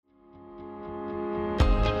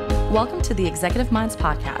Welcome to the Executive Minds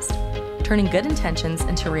Podcast, turning good intentions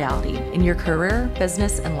into reality in your career,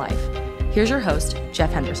 business, and life. Here's your host,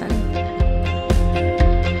 Jeff Henderson.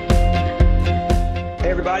 Hey,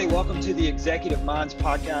 everybody. Welcome to the Executive Minds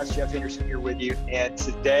Podcast. Jeff Henderson here with you. And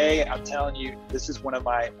today, I'm telling you, this is one of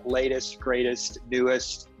my latest, greatest,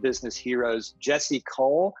 newest business heroes, Jesse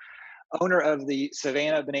Cole, owner of the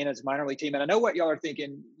Savannah Bananas minor league team. And I know what y'all are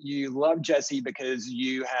thinking. You love Jesse because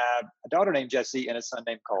you have a daughter named Jesse and a son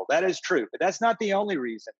named Cole. That is true, but that's not the only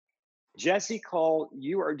reason. Jesse Cole,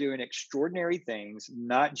 you are doing extraordinary things,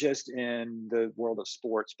 not just in the world of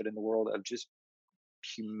sports, but in the world of just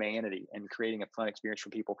humanity and creating a fun experience for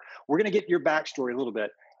people. We're going to get your backstory a little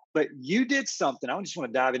bit, but you did something. I just want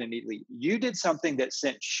to dive in immediately. You did something that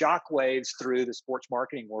sent shockwaves through the sports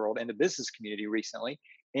marketing world and the business community recently.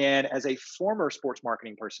 And as a former sports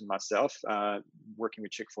marketing person myself, working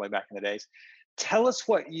with Chick-fil-A back in the days, tell us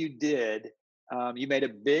what you did. You made a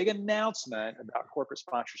big announcement about corporate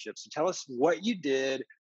sponsorships. So tell us what you did,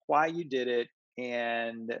 why you did it,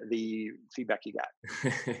 and the feedback you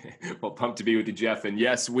got. Well, pumped to be with you, Jeff. And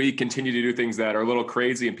yes, we continue to do things that are a little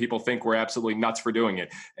crazy and people think we're absolutely nuts for doing it.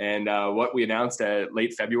 And what we announced at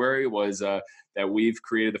late February was that we've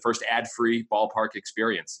created the first ad-free ballpark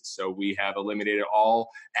experience. So we have eliminated all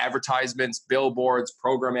advertisements, billboards,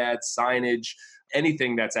 program ads, signage,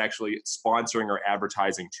 anything that's actually sponsoring or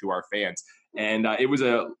advertising to our fans. And it was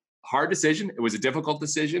a hard decision. It was a difficult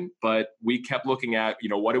decision, but we kept looking at,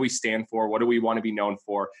 what do we stand for? What do we want to be known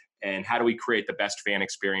for? And how do we create the best fan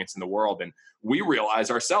experience in the world? And we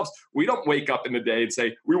realize ourselves, we don't wake up in the day and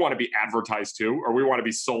say, we want to be advertised to, or we want to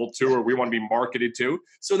be sold to, or we want to be marketed to.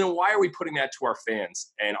 So then why are we putting that to our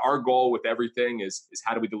fans? And our goal with everything is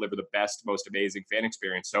how do we deliver the best, most amazing fan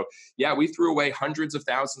experience? So yeah, we threw away hundreds of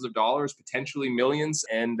thousands of dollars, potentially millions,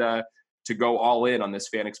 and to go all in on this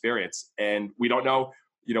fan experience. And we don't know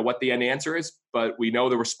what the end answer is, but we know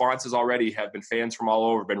the responses already have been fans from all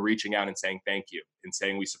over been reaching out and saying thank you and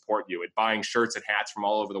saying we support you and buying shirts and hats from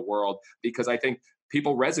all over the world, because I think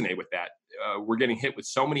people resonate with that. We're getting hit with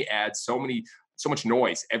so many ads, so much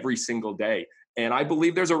noise every single day. And I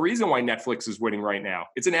believe there's a reason why Netflix is winning right now.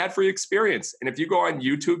 It's an ad-free experience. And if you go on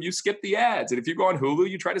YouTube, you skip the ads. And if you go on Hulu,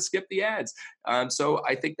 you try to skip the ads. So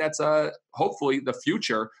I think that's hopefully the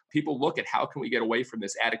future. People look at how can we get away from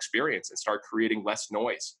this ad experience and start creating less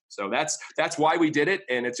noise. So that's why we did it.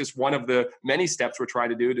 And it's just one of the many steps we're trying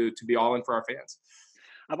to do to be all in for our fans.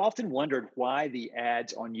 I've often wondered why the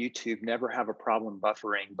ads on YouTube never have a problem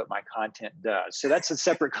buffering, but my content does. So that's a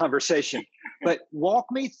separate conversation. But walk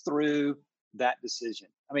me through that decision.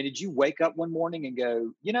 I mean, did you wake up one morning and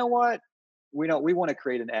go, you know what? We want to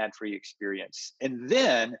create an ad-free experience. And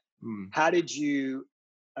then how did you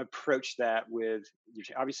approach that with,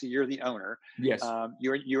 obviously you're the owner. Yes.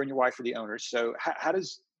 You and your wife are the owners. So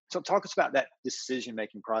so talk us about that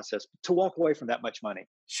decision-making process to walk away from that much money.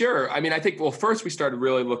 Sure. I mean, I think, first we started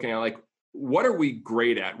really looking at what are we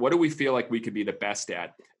great at? What do we feel like we could be the best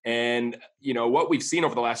at? And, what we've seen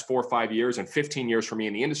over the last 4 or 5 years and 15 years for me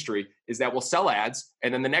in the industry is that we'll sell ads.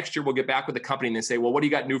 And then the next year we'll get back with the company and they say, well, what do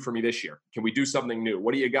you got new for me this year? Can we do something new?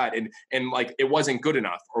 What do you got? And it wasn't good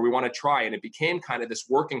enough, or we want to try. And it became kind of this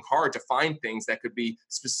working hard to find things that could be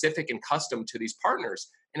specific and custom to these partners.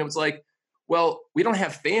 And it was like, well, we don't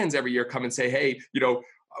have fans every year come and say, hey,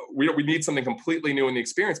 we need something completely new in the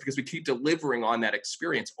experience, because we keep delivering on that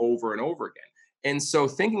experience over and over again. And so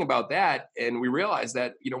thinking about that, and we realized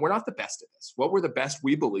that, we're not the best at this. What we're the best,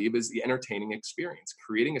 we believe, is the entertaining experience,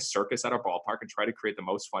 creating a circus at our ballpark and try to create the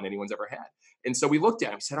most fun anyone's ever had. And so we looked at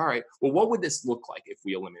it and we said, all right, well, what would this look like if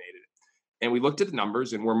we eliminated it? And we looked at the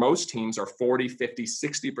numbers, and where most teams are 40, 50,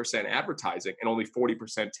 60% advertising and only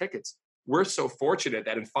 40% tickets, we're so fortunate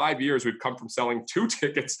that in 5 years, we've come from selling 2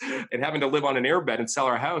 tickets and having to live on an airbed and sell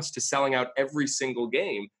our house to selling out every single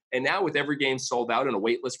game. And now with every game sold out and a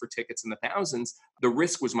wait list for tickets in the thousands, the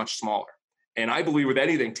risk was much smaller. And I believe with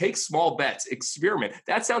anything, take small bets, experiment.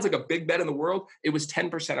 That sounds like a big bet in the world. It was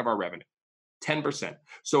 10% of our revenue, 10%.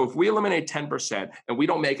 So if we eliminate 10% and we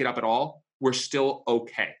don't make it up at all, we're still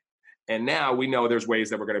okay. And now we know there's ways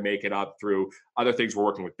that we're going to make it up through other things. We're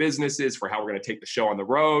working with businesses for how we're going to take the show on the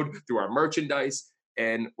road, through our merchandise,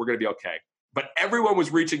 and we're going to be okay. But everyone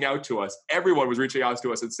was reaching out to us. Everyone was reaching out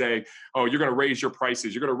to us and saying, oh, you're going to raise your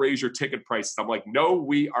prices. You're going to raise your ticket prices. I'm like, no,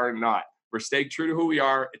 we are not. We're staying true to who we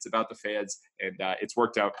are. It's about the fans. And it's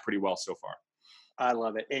worked out pretty well so far. I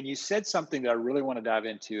love it. And you said something that I really want to dive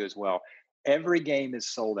into as well. Every game is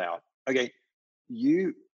sold out. Okay.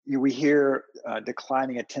 We hear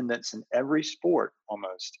declining attendance in every sport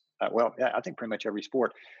almost. I think pretty much every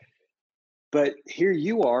sport. But here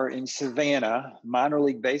you are in Savannah, minor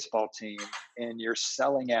league baseball team, and you're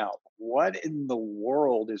selling out. What in the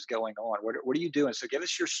world is going on? What are you doing? So give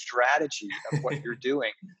us your strategy of what you're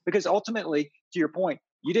doing. Because ultimately, to your point,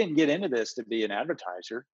 you didn't get into this to be an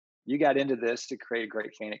advertiser. You got into this to create a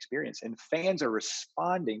great fan experience. And fans are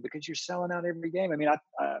responding because you're selling out every game. I mean,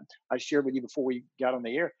 I shared with you before we got on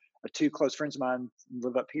the air, two close friends of mine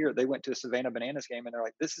live up here. They went to a Savannah Bananas game and they're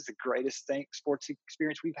like, this is the greatest sports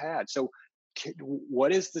experience we've had. So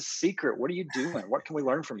what is the secret? What are you doing? What can we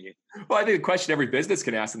learn from you? Well, I think the question every business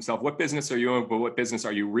can ask themselves, what business are you in, but what business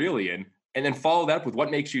are you really in? And then follow that up with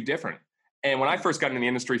what makes you different. And when I first got into the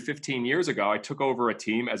industry 15 years ago, I took over a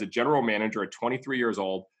team as a general manager at 23 years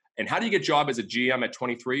old. And how do you get a job as a GM at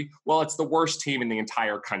 23? Well, it's the worst team in the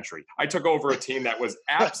entire country. I took over a team that was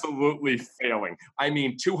absolutely failing. I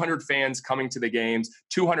mean, 200 fans coming to the games,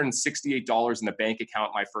 $268 in the bank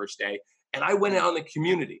account my first day. And I went out in the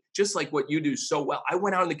community, just like what you do so well. I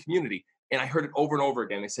went out in the community and I heard it over and over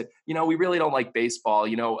again. They said, we really don't like baseball.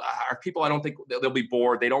 Our people, I don't think they'll be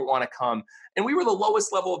bored. They don't want to come. And we were the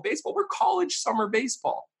lowest level of baseball. We're college summer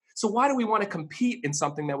baseball. So why do we want to compete in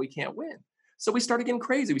something that we can't win? So we started getting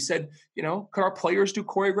crazy. We said, could our players do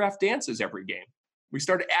choreographed dances every game? We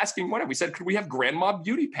started asking one. We said, could we have grandma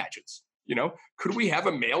beauty pageants? Could we have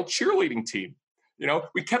a male cheerleading team?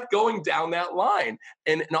 We kept going down that line.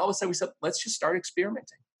 And all of a sudden we said, let's just start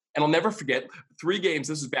experimenting. And I'll never forget 3 games.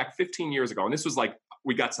 This was back 15 years ago. And this was like,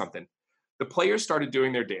 we got something. The players started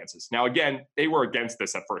doing their dances. Now, again, they were against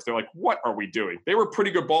this at first. They're like, what are we doing? They were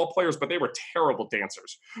pretty good ball players, but they were terrible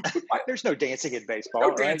dancers. There's no dancing in baseball.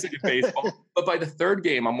 No dancing in baseball. But by the 3rd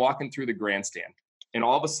game, I'm walking through the grandstand. And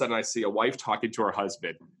all of a sudden I see a wife talking to her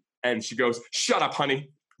husband. And she goes, shut up,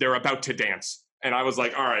 honey. They're about to dance. And I was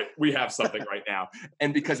like, all right, we have something right now.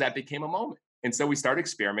 And because that became a moment. And so we started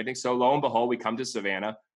experimenting. So lo and behold, we come to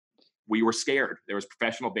Savannah. We were scared. There was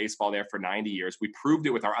professional baseball there for 90 years. We proved it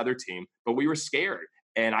with our other team, but we were scared.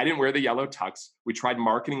 And I didn't wear the yellow tux. We tried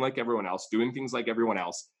marketing like everyone else, doing things like everyone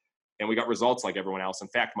else. And we got results like everyone else. In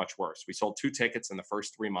fact, much worse. We sold 2 tickets in the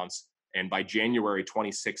first 3 months. And by January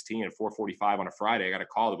 2016 at 4:45 on a Friday, I got a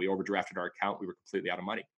call that we overdrafted our account. We were completely out of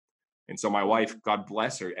money. And so my wife, God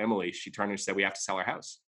bless her, Emily, she turned and said, we have to sell our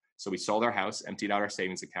house. So we sold our house, emptied out our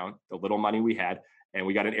savings account, the little money we had, and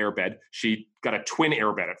we got an airbed. She got a twin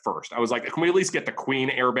airbed at first. I was like, can we at least get the queen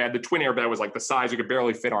airbed? The twin airbed was like the size, you could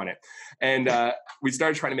barely fit on it. And we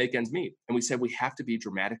started trying to make ends meet. And we said, we have to be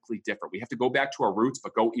dramatically different. We have to go back to our roots,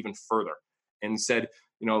 but go even further. And said,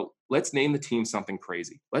 let's name the team something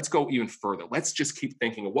crazy. Let's go even further. Let's just keep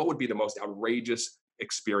thinking of what would be the most outrageous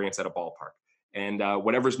experience at a ballpark. And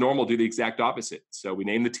whatever's normal, do the exact opposite. So we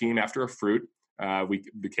named the team after a fruit. We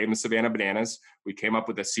became the Savannah Bananas. We came up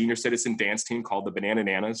with a senior citizen dance team called the Banana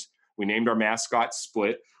Nanas. We named our mascot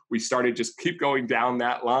Split. We started just keep going down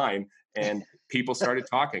that line, and people started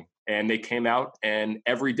talking. And they came out, and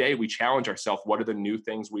every day we challenge ourselves, what are the new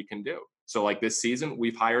things we can do? So like this season,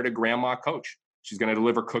 we've hired a grandma coach. She's going to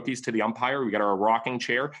deliver cookies to the umpire. We got her a rocking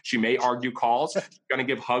chair. She may argue calls. She's going to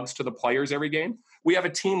give hugs to the players every game. We have a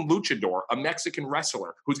team luchador, a Mexican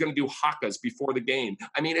wrestler who's going to do hakas before the game.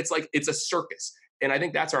 I mean, it's like, it's a circus. And I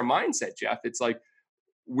think that's our mindset, Jeff. It's like,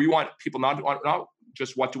 we want people not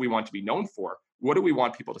just what do we want to be known for? What do we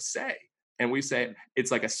want people to say? And we say, it's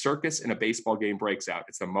like a circus and a baseball game breaks out.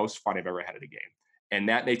 It's the most fun I've ever had at a game. And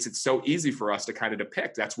that makes it so easy for us to kind of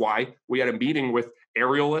depict. That's why we had a meeting with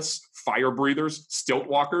aerialists, fire breathers, stilt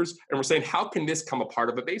walkers, and we're saying, how can this come a part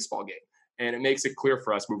of a baseball game? And it makes it clear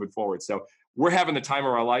for us moving forward. So we're having the time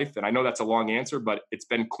of our life. And I know that's a long answer, but it's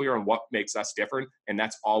been clear on what makes us different. And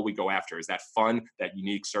that's all we go after is that fun, that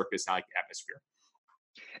unique circus-like atmosphere.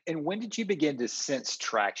 And when did you begin to sense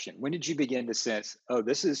traction? When did you begin to sense, oh,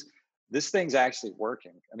 this thing's actually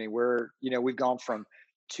working? I mean, we've gone from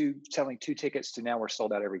selling 2 tickets to now we're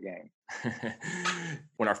sold out every game.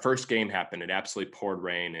 When our first game happened, it absolutely poured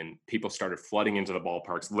rain and people started flooding into the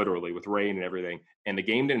ballparks, literally with rain and everything. And the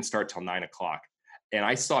game didn't start till 9:00. And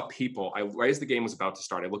I saw people, right as the game was about to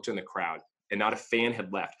start, I looked in the crowd and not a fan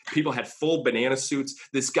had left. People had full banana suits.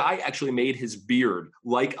 This guy actually made his beard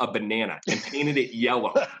like a banana and painted it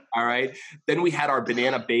yellow. All right. Then we had our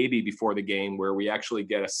banana baby before the game where we actually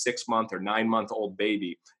get a 6-month or 9-month-old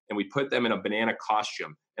baby and we put them in a banana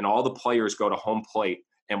costume and all the players go to home plate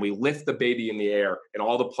and we lift the baby in the air and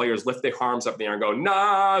all the players lift their arms up in the air and go,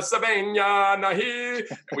 na Savannah, nahi.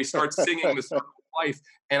 And we start singing the Circle of Life.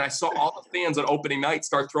 And I saw all the fans on opening night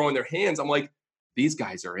start throwing their hands. I'm like, these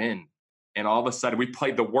guys are in. And all of a sudden, we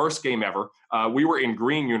played the worst game ever. We were in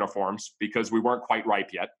green uniforms because we weren't quite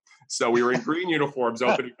ripe yet. So we were in green uniforms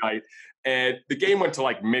opening night. And the game went to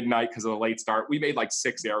like midnight because of the late start. We made like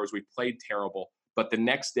 6 errors. We played terrible. But the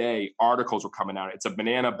next day, articles were coming out. It's a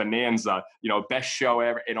banana bonanza, best show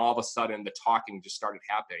ever. And all of a sudden, the talking just started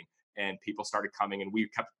happening. And people started coming, and we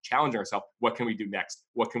kept challenging ourselves. What can we do next?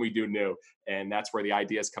 What can we do new? And that's where the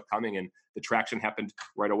ideas kept coming, and the traction happened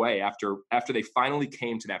right away. After they finally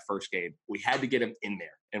came to that first game, we had to get them in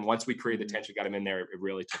there. And once we created the tension, got them in there, it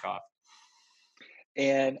really took off.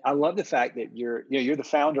 And I love the fact that you're the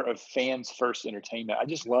founder of Fans First Entertainment. I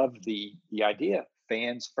just love the idea,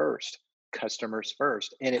 fans first, customers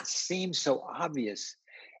first. And it seems so obvious,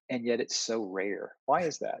 and yet it's so rare. Why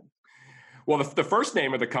is that? Well, the first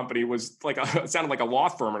name of the company was it sounded like a law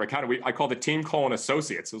firm, and I called it Team Cole &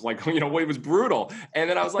 Associates. It was like, it was brutal. And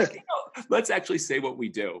then I was like, let's actually say what we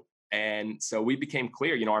do. And so we became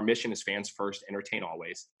clear, our mission is fans first, entertain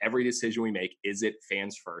always. Every decision we make, is it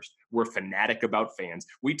fans first? We're fanatic about fans.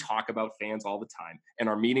 We talk about fans all the time. In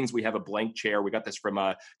our meetings, we have a blank chair. We got this from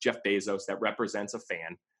Jeff Bezos that represents a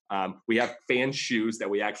fan. We have fan shoes that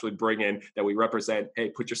we actually bring in that we represent. Hey,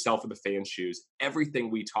 put yourself in the fan shoes. Everything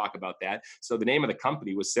we talk about that. So the name of the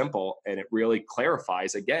company was simple, and it really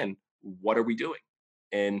clarifies, again, what are we doing?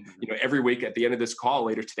 And every week at the end of this call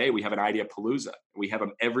later today, we have an idea palooza. We have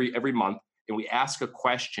them every month, and we ask a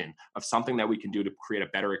question of something that we can do to create a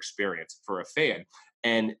better experience for a fan.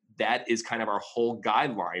 And that is kind of our whole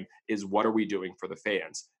guideline, is what are we doing for the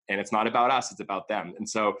fans? And it's not about us, it's about them. And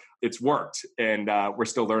so it's worked, and we're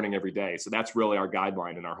still learning every day. So that's really our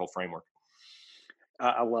guideline and our whole framework.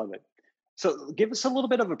 I love it. So give us a little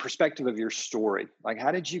bit of a perspective of your story. Like,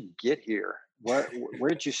 how did you get here? Where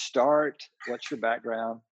did you start? What's your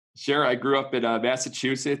background? Sure. I grew up in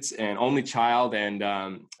Massachusetts, and only child, and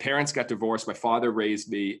parents got divorced. My father raised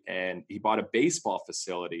me, and he bought a baseball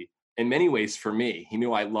facility. In many ways, for me, he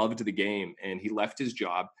knew I loved the game, and he left his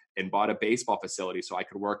job and bought a baseball facility so I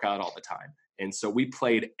could work out all the time. And so we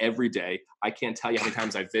played every day. I can't tell you how many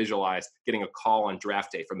times I visualized getting a call on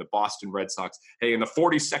draft day from the Boston Red Sox. Hey, in the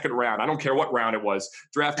 42nd round, I don't care what round it was,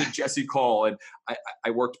 drafted Jesse Cole. And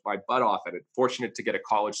I worked my butt off at it. Fortunate to get a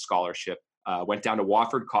college scholarship. Went down to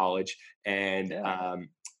Wofford College, and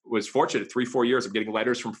was fortunate 3-4 years of getting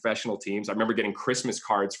letters from professional teams. I remember getting Christmas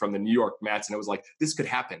cards from the New York Mets, and it was like, this could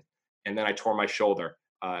happen. And then I tore my shoulder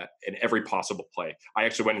in every possible play. I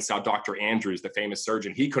actually went and saw Dr. Andrews, the famous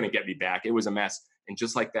surgeon. He couldn't get me back. It was a mess. And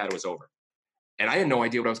just like that, it was over. And I had no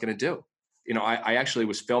idea what I was going to do. I actually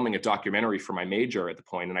was filming a documentary for my major at the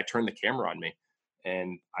point, and I turned the camera on me,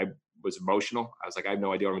 and I was emotional. I was like, I have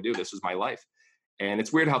no idea what I'm going to do. This was my life. And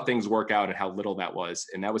it's weird how things work out and how little that was.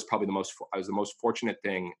 And that was probably the most fortunate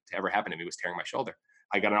thing to ever happen to me, was tearing my shoulder.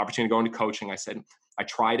 I got an opportunity to go into coaching. I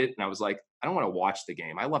tried it, and I was like, I don't want to watch the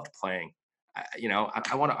game. I loved playing.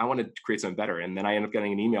 I want to create something better. And then I ended up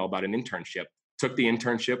getting an email about an internship. Took the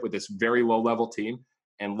internship with this very low level team,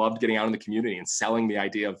 and loved getting out in the community and selling the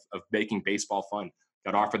idea of making baseball fun.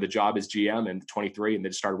 Got offered the job as GM in 23, and then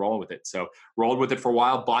just started rolling with it. So rolled with it for a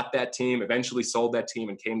while, bought that team, eventually sold that team,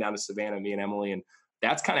 and came down to Savannah, me and Emily. And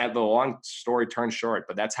that's kind of the long story turned short,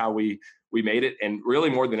 but that's how we made it. And really,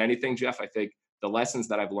 more than anything, Jeff, I think the lessons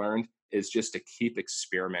that I've learned is just to keep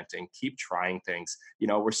experimenting, keep trying things.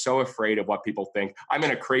 We're so afraid of what people think. I'm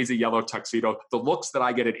in a crazy yellow tuxedo. The looks that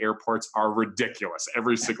I get at airports are ridiculous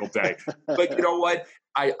every single day. But you know what?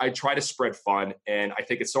 I try to spread fun. And I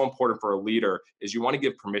think it's so important for a leader is you want to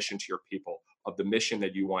give permission to your people of the mission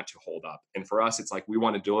that you want to hold up. And for us, it's like, we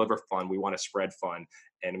want to deliver fun. We want to spread fun,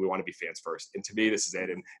 and we want to be fans first. And to me, this is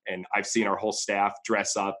it. And I've seen our whole staff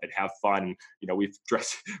dress up and have fun. We've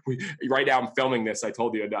dressed, right now I'm filming this. I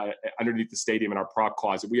told you underneath the stadium in our prop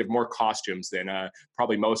closet, we have more costumes than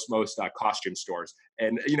probably most costume stores.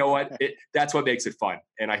 And you know what? That's what makes it fun.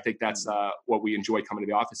 And I think that's what we enjoy coming to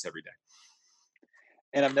the office every day.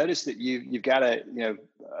 And I've noticed that you've got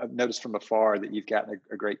I've noticed from afar that you've gotten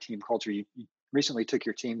a great team culture. You recently took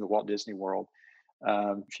your team to Walt Disney World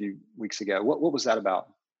a few weeks ago. What was that about?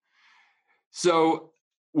 So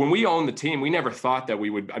when we owned the team, we never thought that we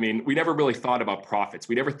never really thought about profits.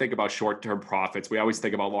 We never think about short-term profits. We always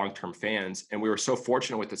think about long-term fans. And we were so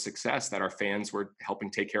fortunate with the success that our fans were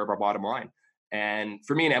helping take care of our bottom line. And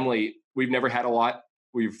for me and Emily, we've never had a lot.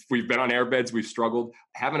 We've been on airbeds. We've struggled.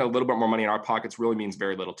 Having a little bit more money in our pockets really means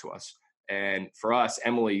very little to us. And for us,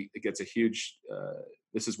 Emily gets a huge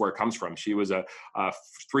this is where it comes from. She was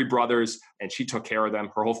three brothers, and she took care of them.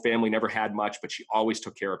 Her whole family never had much, but she always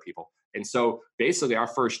took care of people. And so basically our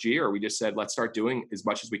first year, we just said, let's start doing as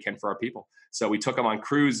much as we can for our people. So we took them on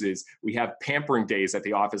cruises. We have pampering days at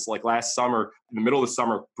the office. Like last summer, in the middle of the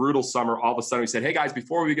summer, brutal summer, all of a sudden we said, hey guys,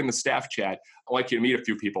 before we begin the staff chat, I'd like you to meet a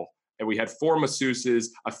few people. And we had 4 masseuses,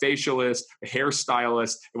 a facialist, a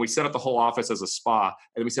hairstylist, and we set up the whole office as a spa.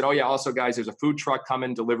 And we said, oh yeah, also guys, there's a food truck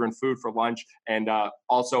coming, delivering food for lunch. And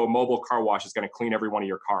also a mobile car wash is going to clean every one of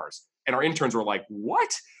your cars. And our interns were like,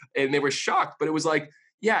 what? And they were shocked, but it was like,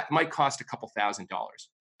 yeah, it might cost a couple $1,000.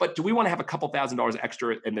 But do we want to have a couple $1,000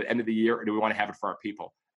 extra at the end of the year, or do we want to have it for our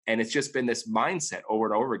people? And it's just been this mindset over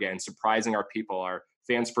and over again, surprising our people. Our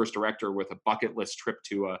Fans First director with a bucket list trip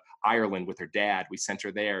to Ireland with her dad. We sent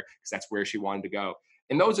her there because that's where she wanted to go.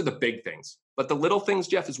 And those are the big things. But the little things,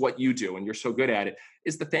 Jeff, is what you do, and you're so good at it,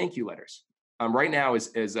 is the thank you letters. Right now, as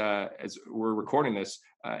we're recording this,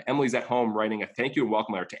 Emily's at home writing a thank you and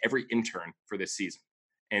welcome letter to every intern for this season.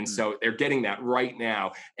 And so they're getting that right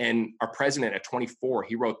now. And our president at 24,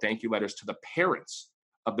 he wrote thank you letters to the parents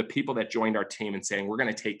of the people that joined our team and saying, we're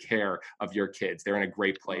going to take care of your kids. They're in a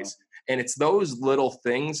great place. And it's those little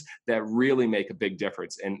things that really make a big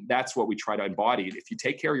difference. And that's what we try to embody. If you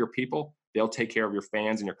take care of your people, they'll take care of your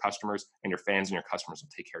fans and your customers, and your fans and your customers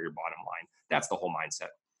will take care of your bottom line. That's the whole mindset.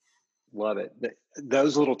 Love it.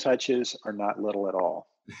 Those little touches are not little at all.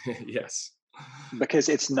 Yes. Because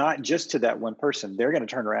it's not just to that one person. They're going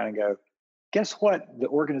to turn around and go, guess what? The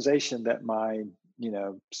organization that my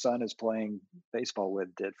son is playing baseball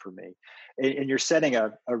with did for me. And you're setting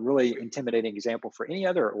a really intimidating example for any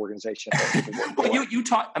other organization. Well, you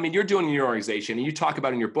talk, you're doing your organization, and you talk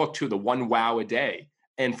about in your book too, the 1 wow a day.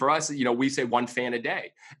 And for us, we say 1 fan a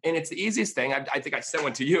day. And it's the easiest thing. I think I sent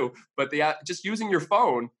one to you, but just using your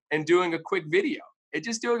phone and doing a quick video.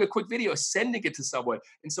 Just doing a quick video, sending it to someone.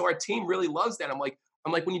 And so our team really loves that. I'm like,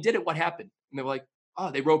 when you did it, what happened? And they're like,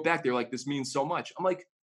 oh, they wrote back. They're like, this means so much. I'm like,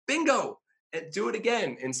 bingo, and do it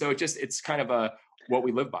again. And so it's kind of what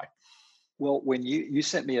we live by. Well, when you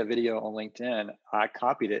sent me a video on LinkedIn, I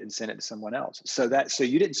copied it and sent it to someone else. So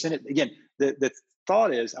you didn't send it again. The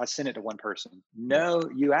thought is I sent it to one person. No,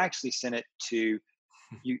 you actually sent it to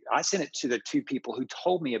I sent it to the 2 people who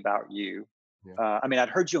told me about you. Yeah. I'd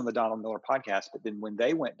heard you on the Donald Miller podcast, but then when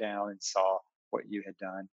they went down and saw what you had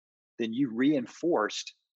done, then you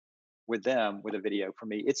reinforced with them with a video. For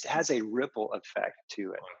me, it has a ripple effect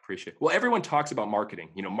to it. I appreciate it. Well, everyone talks about marketing,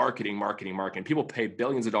 marketing. People pay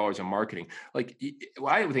billions of dollars on marketing. Like,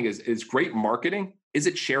 what I think is great marketing. Is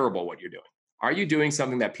it shareable what you're doing? Are you doing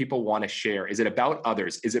something that people want to share? Is it about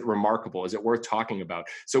others? Is it remarkable? Is it worth talking about?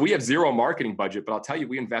 So we have zero marketing budget, but I'll tell you,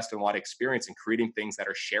 we invest in a lot of experience in creating things that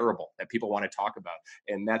are shareable, that people want to talk about.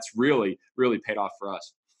 And that's really, really paid off for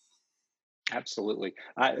us. Absolutely.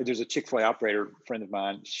 There's a Chick-fil-A operator friend of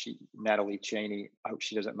mine, Natalie Cheney. I hope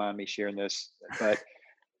she doesn't mind me sharing this, but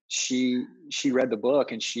she read the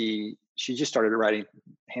book and she just started writing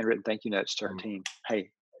handwritten thank you notes to her team.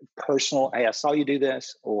 Hey, personal, hey, I saw you do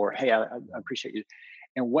this, or hey, I appreciate you.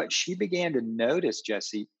 And what she began to notice,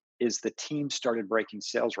 Jesse, is the team started breaking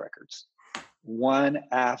sales records, one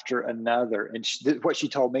after another. And what she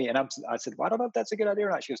told me, and I said, well, I don't know if that's a good idea or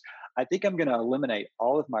not. She goes, I think I'm going to eliminate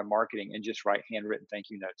all of my marketing and just write handwritten thank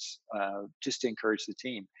you notes, just to encourage the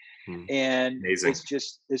team. And amazing.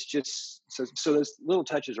 It's just so those little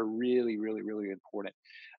touches are really, really, really important.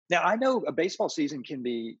 Now, I know a baseball season can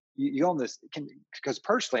be, because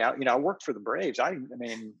personally, I worked for the Braves.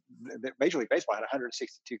 The Major League Baseball had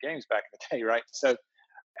 162 games back in the day, right? So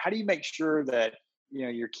how do you make sure that,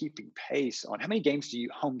 you're keeping pace on how many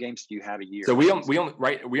home games do you have a year? So we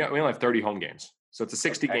only have 30 home games. So it's a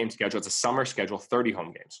 60 game schedule. It's a summer schedule, 30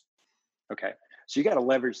 home games. Okay. So you got to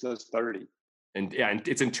leverage those 30. And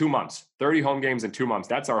it's in 2 months, 30 home games in 2 months.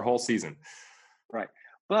 That's our whole season. Right.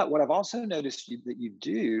 But what I've also noticed that you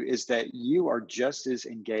do is that you are just as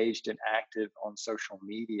engaged and active on social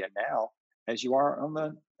media now as you are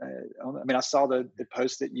on I saw the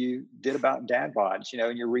post that you did about dad bods,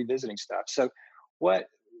 and you're revisiting stuff. So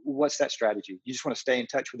what's that strategy? You just want to stay in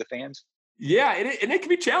touch with the fans? Yeah, and it can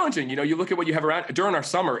be challenging. You look at what you have around during our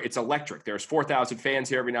summer, it's electric. There's 4,000 fans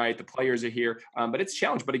here every night. The players are here, but it's a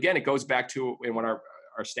challenge. But again, it goes back to, and what our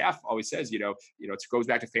staff always says, it goes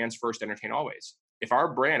back to fans first, entertain always. If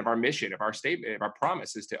our brand, if our mission, if our statement, if our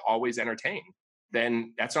promise is to always entertain,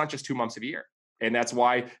 then that's not just 2 months of a year. And that's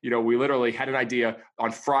why, we literally had an idea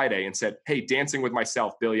on Friday and said, hey, Dancing with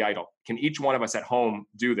Myself, Billy Idol, can each one of us at home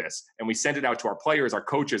do this? And we sent it out to our players, our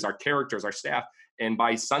coaches, our characters, our staff. And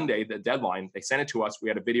by Sunday, the deadline, they sent it to us. We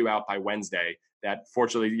had a video out by Wednesday that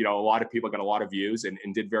fortunately, a lot of people got a lot of views and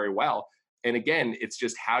did very well. And again, it's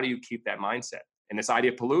just how do you keep that mindset? And this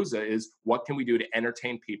idea of Palooza is what can we do to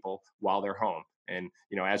entertain people while they're home? And,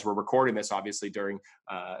 as we're recording this, obviously during,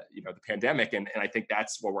 the pandemic, and I think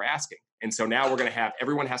that's what we're asking. And so now we're going to have,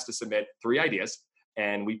 everyone has to submit 3 ideas,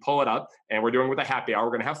 and we pull it up, and we're doing with a happy hour.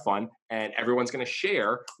 We're going to have fun, and everyone's going to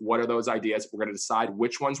share what are those ideas. We're going to decide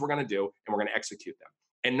which ones we're going to do, and we're going to execute them.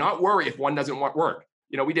 And not worry if one doesn't work.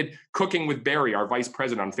 We did cooking with Barry, our vice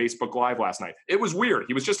president, on Facebook Live last night. It was weird.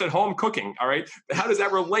 He was just at home cooking, all right? But how does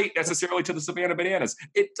that relate necessarily to the Savannah Bananas?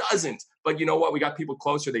 It doesn't. But you know what? We got people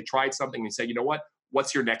closer. They tried something and say, you know what?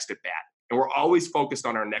 What's your next at bat? And we're always focused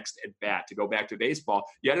on our next at bat. To go back to baseball,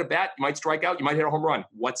 you had a bat, you might strike out, you might hit a home run.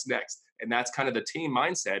 What's next? And that's kind of the team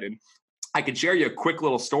mindset. And I could share you a quick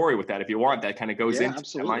little story with that if you want. That kind of goes into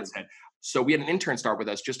absolutely. That mindset. So we had an intern start with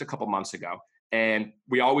us just a couple months ago. And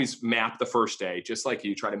we always map the first day, just like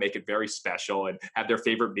you, try to make it very special and have their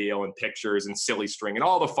favorite meal and pictures and silly string and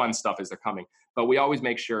all the fun stuff as they're coming. But we always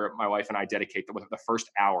make sure my wife and I dedicate the first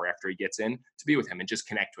hour after he gets in to be with him and just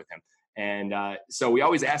connect with him. And so we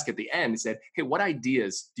always ask at the end, said, hey, what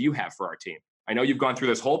ideas do you have for our team? I know you've gone through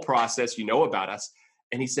this whole process, you know about us.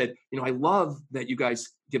 And he said, I love that you guys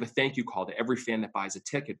give a thank you call to every fan that buys a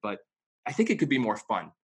ticket, but I think it could be more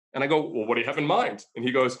fun. And I go, well, what do you have in mind? And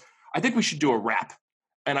he goes, I think we should do a rap.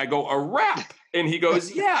 And I go, a rap? And he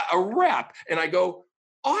goes, yeah, a rap. And I go,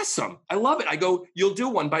 awesome. I love it. I go, you'll do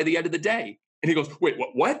one by the end of the day. And he goes, wait,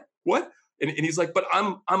 what? And he's like, but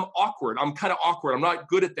I'm awkward. I'm kind of awkward. I'm not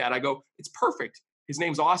good at that. I go, it's perfect. His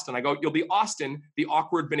name's Austin. I go, you'll be Austin, the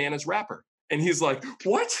awkward bananas rapper. And he's like,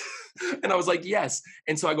 what? And I was like, yes.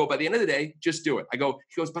 And so I go, by the end of the day, just do it. He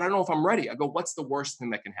goes, but I don't know if I'm ready. I go, what's the worst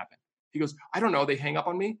thing that can happen? He goes, I don't know. They hang up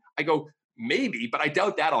on me. I go, maybe, but I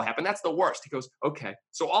doubt that'll happen. That's the worst. He goes, okay.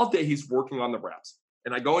 So all day he's working on the raps.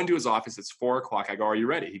 And I go into his office. It's 4:00. I go, are you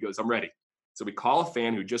ready? He goes, I'm ready. So we call a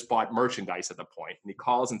fan who just bought merchandise at the point. And he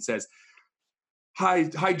calls and says,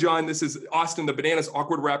 Hi, John. This is Austin, the Bananas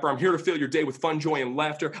awkward rapper. I'm here to fill your day with fun, joy, and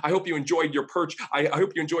laughter. I hope you enjoyed your perch. I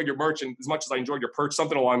hope you enjoyed your merch and as much as I enjoyed your perch,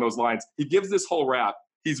 something along those lines. He gives this whole rap.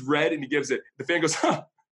 He's read and he gives it. The fan goes,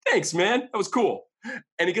 thanks, man. That was cool.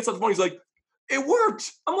 And he gets on the phone. He's like, it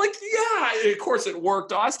worked. I'm like, yeah, of course it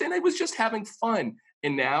worked, Austin. I was just having fun.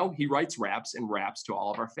 And now he writes raps and raps to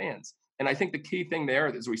all of our fans. And I think the key thing there,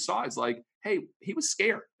 as we saw, is like, hey, he was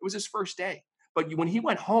scared. It was his first day. But when he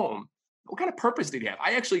went home, what kind of purpose did he have?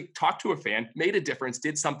 I actually talked to a fan, made a difference,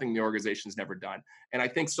 did something the organization's never done. And I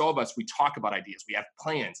think so of us, we talk about ideas. We have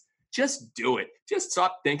plans. Just do it. Just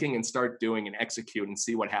stop thinking and start doing and execute and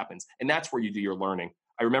see what happens. And that's where you do your learning.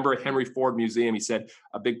 I remember at Henry Ford Museum, he said,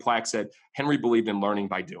 a big plaque said, Henry believed in learning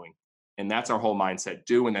by doing. And that's our whole mindset,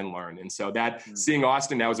 do and then learn. And so that seeing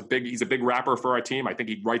Austin now he's a big rapper for our team. I think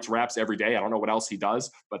he writes raps every day. I don't know what else he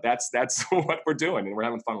does, but that's what we're doing and we're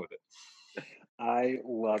having fun with it. I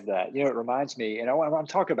love that. It reminds me, and I want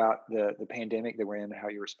to talk about the pandemic that we're in and how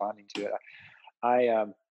you're responding to it. I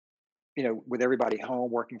with everybody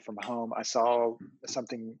home, working from home, I saw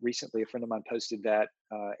something recently. A friend of mine posted that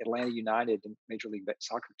Atlanta United, the Major League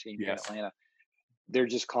Soccer team in Atlanta, they're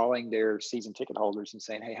just calling their season ticket holders and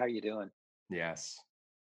saying, hey, how you doing? Yes.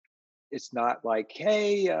 It's not like,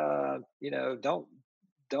 hey, don't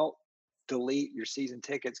delete your season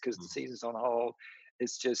tickets because the season's on hold.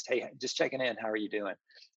 It's just, hey, just checking in. How are you doing?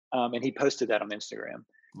 And he posted that on Instagram.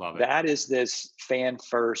 Love it. That is this fan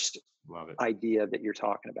first idea that you're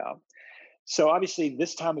talking about. So obviously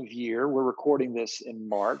this time of year, we're recording this in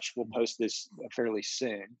March. We'll post this fairly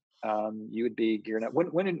soon. You would be gearing up.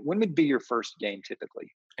 When would be your first game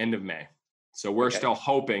typically? End of May. So we're still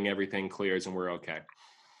hoping everything clears and we're okay.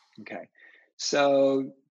 Okay.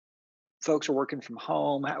 So folks are working from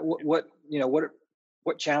home.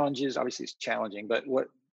 What challenges? Obviously it's challenging, but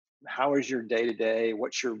how is your day to day?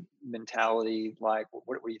 What's your mentality like?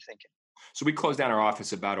 What are you thinking? So we closed down our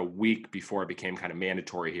office about a week before it became kind of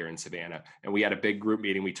mandatory here in Savannah. And we had a big group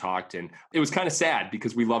meeting. We talked and it was kind of sad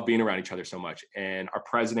because we love being around each other so much. And our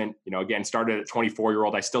president, again, started at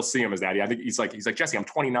 24-year-old. I still see him as that. I think he's like, Jesse, I'm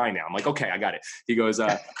 29 now. I'm like, okay, I got it. He goes,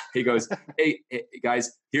 hey,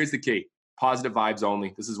 guys, here's the key. Positive vibes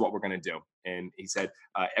only. This is what we're going to do. And he said,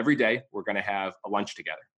 every day we're going to have a lunch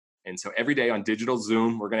together. And so every day on digital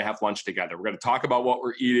Zoom, we're going to have lunch together. We're going to talk about what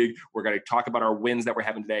we're eating. We're going to talk about our wins that we're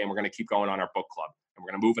having today. And we're going to keep going on our book club. And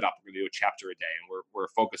we're going to move it up. We're going to do a chapter a day. And we're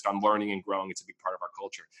focused on learning and growing. It's a big part of our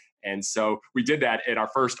culture. And so we did that at our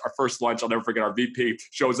first lunch. I'll never forget, our VP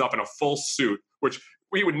shows up in a full suit, which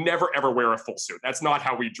we would never, ever wear a full suit. That's not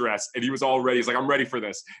how we dress. And he was all ready. He's like, I'm ready for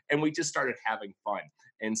this. And we just started having fun.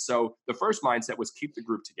 And so the first mindset was keep the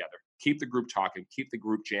group together. keep the group talking, keep the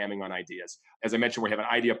group jamming on ideas. As I mentioned, we have an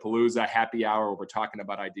Idea Palooza happy hour where we're talking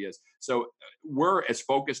about ideas. So we're as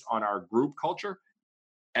focused on our group culture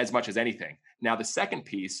as much as anything. Now, the second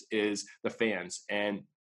piece is the fans. And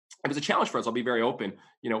it was a challenge for us. I'll be very open.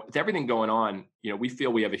 With everything going on, we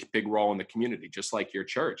feel we have a big role in the community, just like your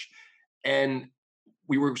church. And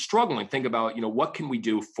we were struggling, think about, what can we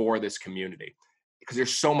do for this community? Because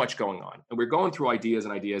there's so much going on. And we're going through ideas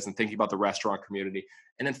and thinking about the restaurant community.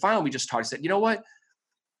 And then finally, we just talked and said, you know what?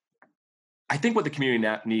 I think what the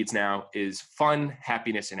community needs now is fun,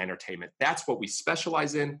 happiness, and entertainment. That's what we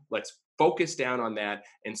specialize in. Let's focus down on that.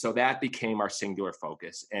 And so that became our singular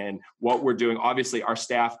focus. And what we're doing, obviously, our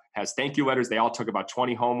staff has thank you letters. They all took about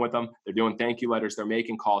 20 home with them. They're doing thank you letters. They're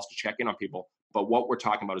making calls to check in on people. But what we're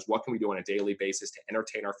talking about is what can we do on a daily basis to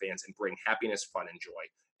entertain our fans and bring happiness, fun, and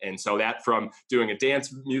joy. And so that, from doing a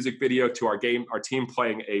dance music video to our team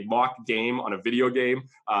playing a mock game on a video game,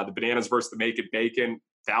 the Bananas versus the Make It Bacon,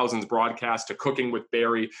 thousands broadcast, to cooking with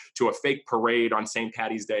Barry, to a fake parade on St.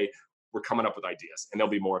 Patty's Day, we're coming up with ideas, and there'll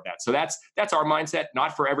be more of that. So that's our mindset,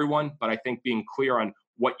 not for everyone, but I think being clear on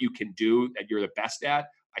what you can do that you're the best at,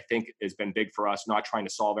 I think has been big for us, not trying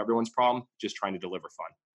to solve everyone's problem, just trying to deliver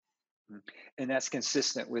fun. And that's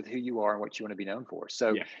consistent with who you are and what you want to be known for.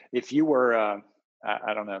 So if you were,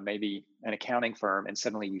 I don't know, maybe an accounting firm, and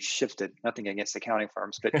suddenly you shifted, nothing against accounting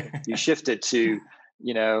firms, but you shifted to,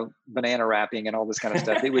 banana wrapping and all this kind of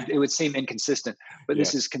stuff, it would seem inconsistent, but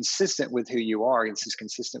this is consistent with who you are. This is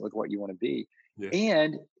consistent with what you want to be. Yeah.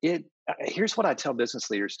 And here's what I tell business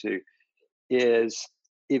leaders too, is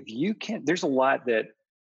if you can, there's a lot that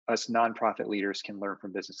us nonprofit leaders can learn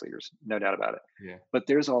from business leaders, no doubt about it. Yeah. But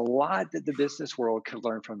there's a lot that the business world could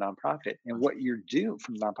learn from nonprofit. And what you're doing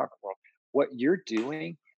from the nonprofit world, what you're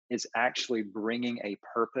doing is actually bringing a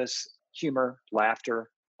purpose, humor, laughter,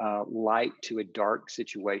 light to a dark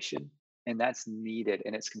situation. And that's needed,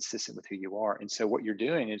 and it's consistent with who you are. And so what you're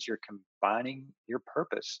doing is you're combining your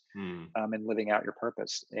purpose and living out your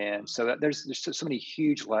purpose. And so that there's so many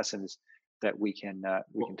huge lessons that we can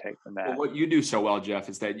take from that. Well, what you do so well, Jeff,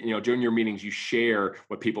 is that during your meetings you share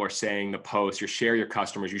what people are saying, the posts, you share your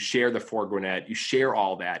customers, you share the Four Gwinnett, you share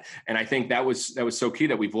all that. And I think that was so key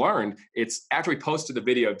that we've learned. It's after we posted the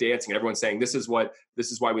video of dancing, everyone's saying this is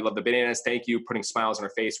why we love the Bananas. Thank you, putting smiles on our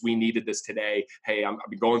face. We needed this today. Hey, I've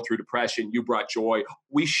been going through depression. You brought joy.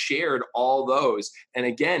 We shared all those, and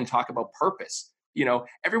again, talk about purpose.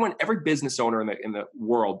 Every business owner in the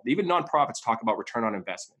world, even nonprofits, talk about return on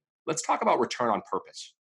investment. Let's talk about return on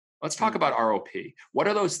purpose. Let's talk about ROP. What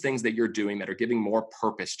are those things that you're doing that are giving more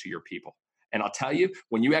purpose to your people? And I'll tell you,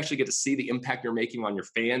 when you actually get to see the impact you're making on your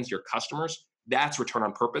fans, your customers, that's return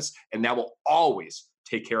on purpose. And that will always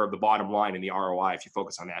take care of the bottom line and the ROI if you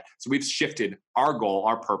focus on that. So we've shifted our goal,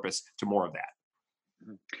 our purpose, to more of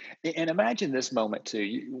that. And imagine this moment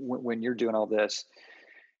too, when you're doing all this,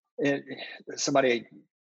 somebody,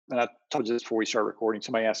 and I told you this before we started recording,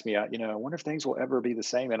 somebody asked me, I wonder if things will ever be the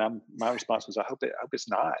same. And my response was, I hope it's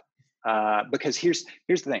not. Because here's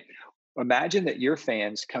the thing. Imagine that your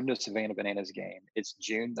fans come to Savannah Bananas game. It's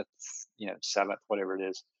June the 7th, whatever it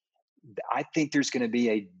is. I think there's going to be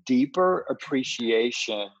a deeper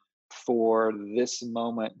appreciation for this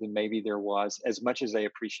moment than maybe there was, as much as they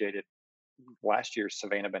appreciated last year's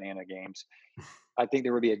Savannah Banana games. I think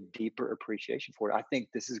there will be a deeper appreciation for it. I think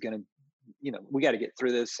this is going to, we got to get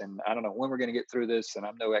through this, and I don't know when we're going to get through this, and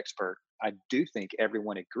I'm no expert. I do think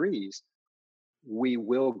everyone agrees we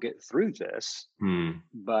will get through this.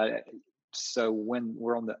 But so when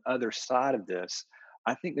we're on the other side of this,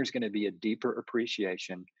 I think there's going to be a deeper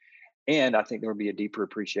appreciation. And I think there will be a deeper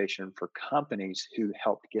appreciation for companies who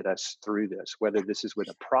helped get us through this, whether this is with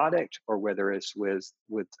a product or whether it's with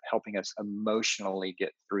helping us emotionally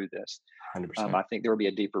get through this. 100%. I think there will be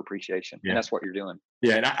a deeper appreciation, and that's what you're doing.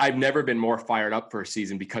 Yeah, and I've never been more fired up for a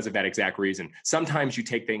season because of that exact reason. Sometimes you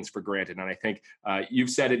take things for granted, and I think you've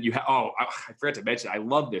said it. I forgot to mention, I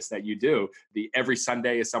love this that you do. The every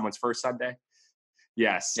Sunday is someone's first Sunday.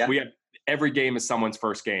 Yes, we have. Every game is someone's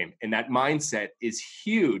first game. And that mindset is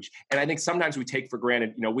huge. And I think sometimes we take for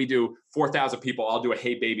granted, we do 4,000 people all do a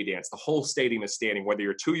Hey Baby dance. The whole stadium is standing, whether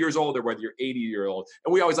you're 2 years old or whether you're 80 years old.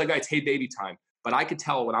 And we always like, it's Hey Baby time. But I could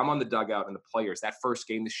tell when I'm on the dugout and the players, that first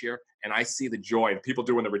game this year, and I see the joy and people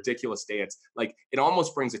doing the ridiculous dance, like it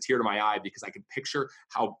almost brings a tear to my eye because I can picture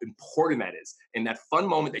how important that is. And that fun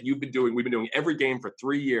moment that we've been doing every game for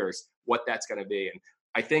 3 years, what that's going to be. And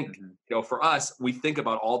I think, for us, we think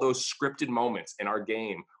about all those scripted moments in our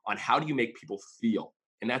game on how do you make people feel?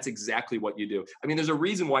 And that's exactly what you do. I mean, there's a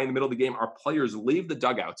reason why in the middle of the game, our players leave the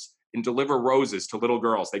dugouts and deliver roses to little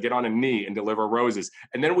girls. They get on a knee and deliver roses.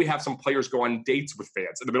 And then we have some players go on dates with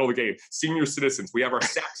fans in the middle of the game. Senior citizens. We have our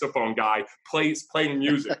saxophone guy playing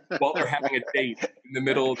music while they're having a date in the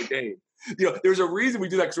middle of the game. There's a reason we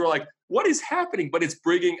do that, because we're like, what is happening? But it's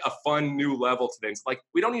bringing a fun new level to things. Like,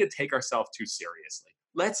 we don't need to take ourselves too seriously.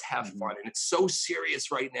 Let's have fun. And it's so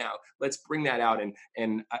serious right now. Let's bring that out.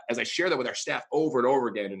 And as I share that with our staff over and over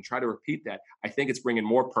again and try to repeat that, I think it's bringing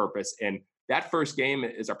more purpose. And that first game,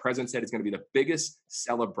 as our president said, is going to be the biggest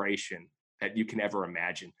celebration that you can ever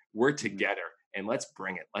imagine. We're together, and let's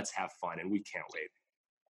bring it. Let's have fun. And we can't wait.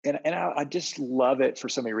 And I just love it for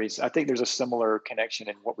so many reasons. I think there's a similar connection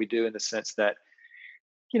in what we do, in the sense that,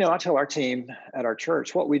 I tell our team at our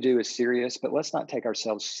church, what we do is serious, but let's not take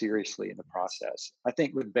ourselves seriously in the process. I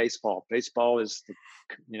think with baseball is,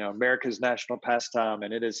 America's national pastime.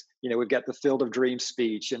 And it is, we've got the Field of Dreams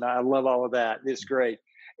speech, and I love all of that. It's great.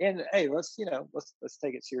 And hey, let's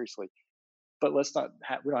take it seriously. But we don't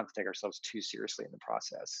have to take ourselves too seriously in the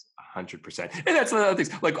process. 100%. And that's one of the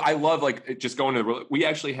things, like, I love, like, just going to we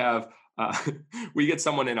actually have, we get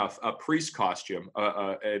someone in a priest costume.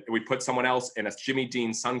 We put someone else in a Jimmy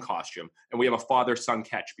Dean son costume, and we have a father-son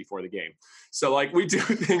catch before the game. So, like, we do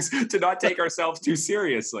things to not take ourselves too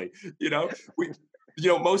seriously.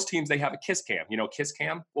 Most teams, they have a kiss cam. Kiss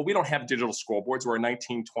cam? Well, we don't have digital scoreboards. We're a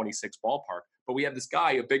 1926 ballpark, but we have this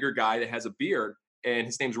guy, a bigger guy that has a beard, and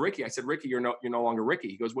his name's Ricky. I said, Ricky, you're no longer Ricky.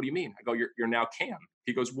 He goes, what do you mean? I go, you're now Cam.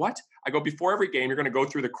 He goes, what? I go, before every game, you're going to go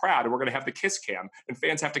through the crowd, and we're going to have the kiss cam, and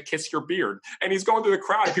fans have to kiss your beard. And he's going through the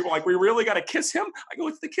crowd, and people are like, we really got to kiss him? I go,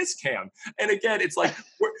 it's the kiss cam. And again, it's like,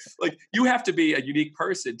 you have to be a unique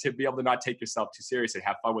person to be able to not take yourself too serious and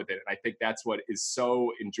have fun with it. And I think that's what is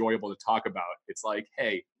so enjoyable to talk about. It's like,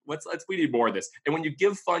 hey, we need more of this. And when you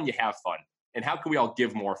give fun, you have fun. And how can we all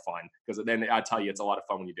give more fun? Because then I tell you, it's a lot of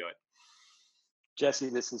fun when you do it. Jesse,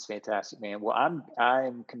 this is fantastic, man. Well,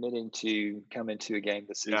 I'm committing to come into a game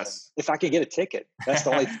this season. Yes. If I can get a ticket. That's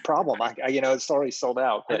the only problem. It's already sold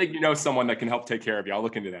out. But I think someone that can help take care of you. I'll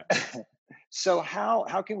look into that. So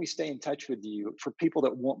how can we stay in touch with you for people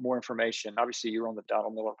that want more information? Obviously, you're on the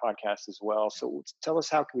Donald Miller podcast as well. So tell us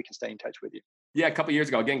how we can stay in touch with you. Yeah, a couple of years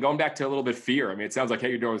ago, again, going back to a little bit fear. I mean, it sounds like, hey,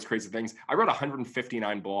 you're doing these crazy things. I wrote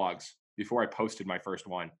 159 blogs before I posted my first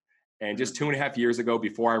one. And just 2.5 years ago,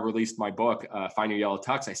 before I released my book, Find Your Yellow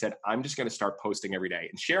Tux, I said, I'm just going to start posting every day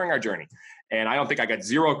and sharing our journey. And I don't think I got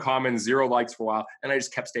 0 comments, 0 likes for a while. And I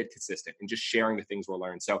just stayed consistent and just sharing the things we'll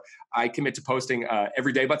learn. So I commit to posting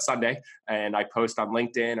every day but Sunday. And I post on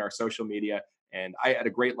LinkedIn or social media. And I had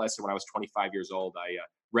a great lesson when I was 25 years old. I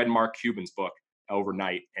read Mark Cuban's book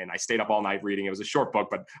overnight, and I stayed up all night reading. It was a short book,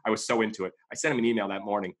 but I was so into it. I sent him an email that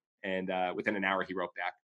morning, and within an hour, he wrote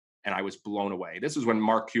back. And I was blown away. This was when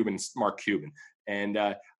Mark Cuban. And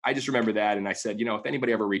I just remember that. And I said, if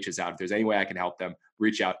anybody ever reaches out, if there's any way I can help them,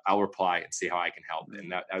 reach out, I'll reply and see how I can help.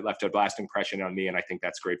 And that left a lasting impression on me. And I think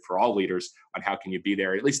that's great for all leaders on how can you be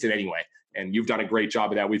there, at least in any way. And you've done a great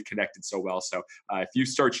job of that. We've connected so well. So if you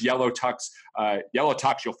search Yellow Tux, you'll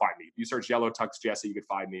find me. If you search Yellow Tux Jesse, you could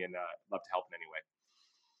find me, and love to help in any way.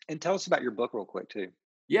 And tell us about your book real quick too.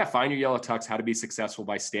 Yeah, Find Your Yellow Tux, How to Be Successful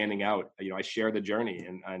by Standing Out. I share the journey,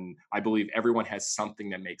 and I believe everyone has something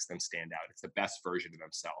that makes them stand out. It's the best version of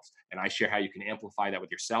themselves. And I share how you can amplify that with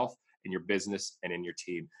yourself, in your business, and in your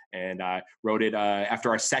team. And I wrote it after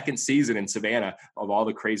our second season in Savannah of all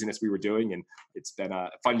the craziness we were doing. And it's been a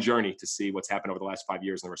fun journey to see what's happened over the last 5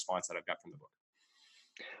 years and the response that I've got from the book.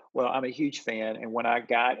 Well, I'm a huge fan. And when I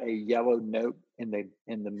got a yellow note in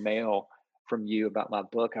the mail from you about my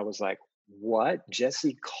book, I was like, what?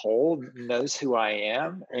 Jesse Cole knows who I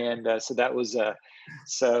am. And so that was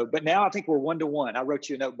but now I think we're 1-1. I wrote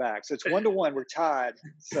you a note back. So it's 1-1. We're tied.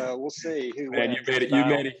 So we'll see who wins. And you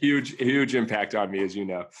made a huge impact on me, as you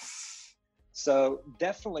know. So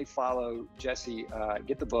definitely follow Jesse,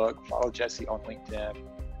 get the book, follow Jesse on LinkedIn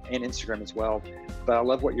and Instagram as well. But I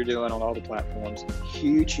love what you're doing on all the platforms.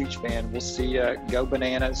 Huge fan. We'll see you. Go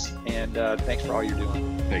bananas. And thanks for all you're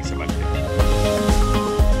doing. Thanks so much.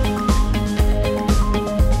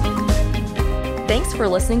 Thanks for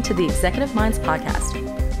listening to the Executive Minds podcast.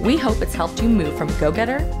 We hope it's helped you move from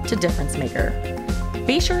go-getter to difference maker.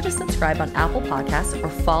 Be sure to subscribe on Apple Podcasts or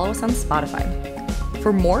follow us on Spotify.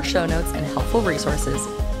 For more show notes and helpful resources,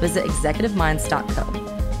 visit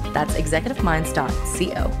executiveminds.co. That's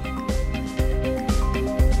executiveminds.co.